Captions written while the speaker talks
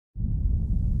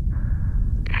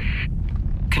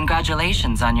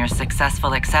Congratulations on your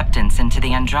successful acceptance into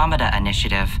the Andromeda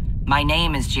initiative. My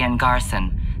name is Jian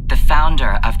Garson, the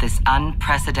founder of this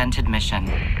unprecedented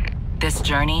mission. This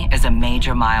journey is a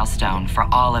major milestone for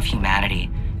all of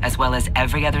humanity, as well as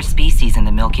every other species in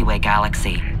the Milky Way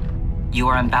galaxy. You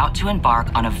are about to embark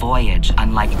on a voyage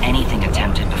unlike anything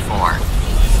attempted before.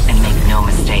 And make no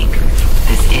mistake,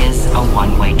 this is a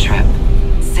one-way trip.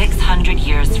 600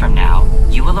 years from now,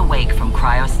 you will awake from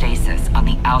cryostasis on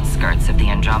the outskirts of the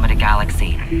Andromeda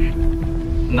galaxy.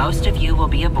 Most of you will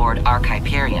be aboard Ark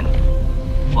Hyperion,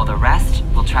 while the rest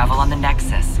will travel on the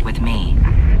Nexus with me.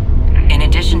 In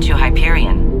addition to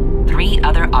Hyperion, 3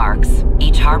 other Arks,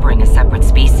 each harboring a separate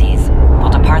species, will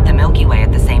depart the Milky Way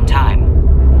at the same time.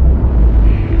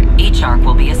 Each Ark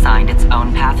will be assigned its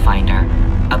own Pathfinder,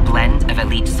 a blend of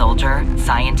elite soldier,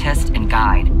 scientist, and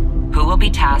guide, who will be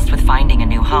tasked with finding a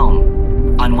new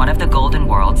home on one of the golden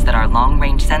worlds that our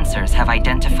long-range sensors have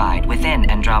identified within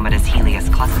Andromeda's Helios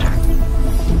cluster.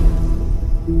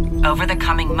 Over the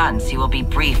coming months, you will be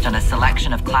briefed on a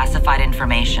selection of classified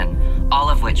information, all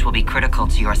of which will be critical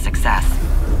to your success.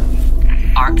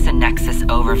 Arcs and Nexus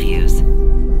overviews,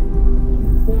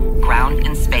 ground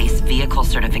and space vehicle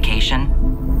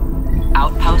certification,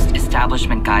 outpost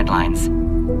establishment guidelines,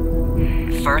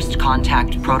 first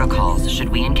contact protocols should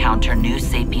we encounter new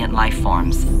sapient life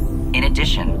forms. In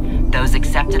addition, those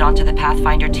accepted onto the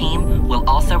Pathfinder team will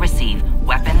also receive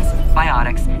weapons,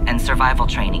 biotics, and survival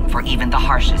training for even the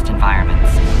harshest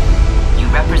environments. You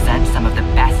represent some of the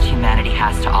best humanity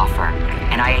has to offer,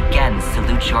 and I again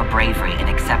salute your bravery in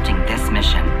accepting this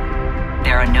mission.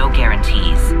 There are no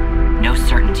guarantees, no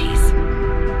certainties.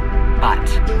 But,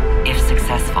 if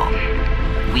successful,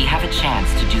 we have a chance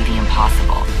to do the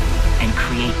impossible and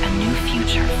create a new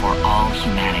future for all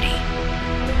humanity.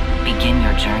 Begin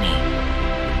your journey.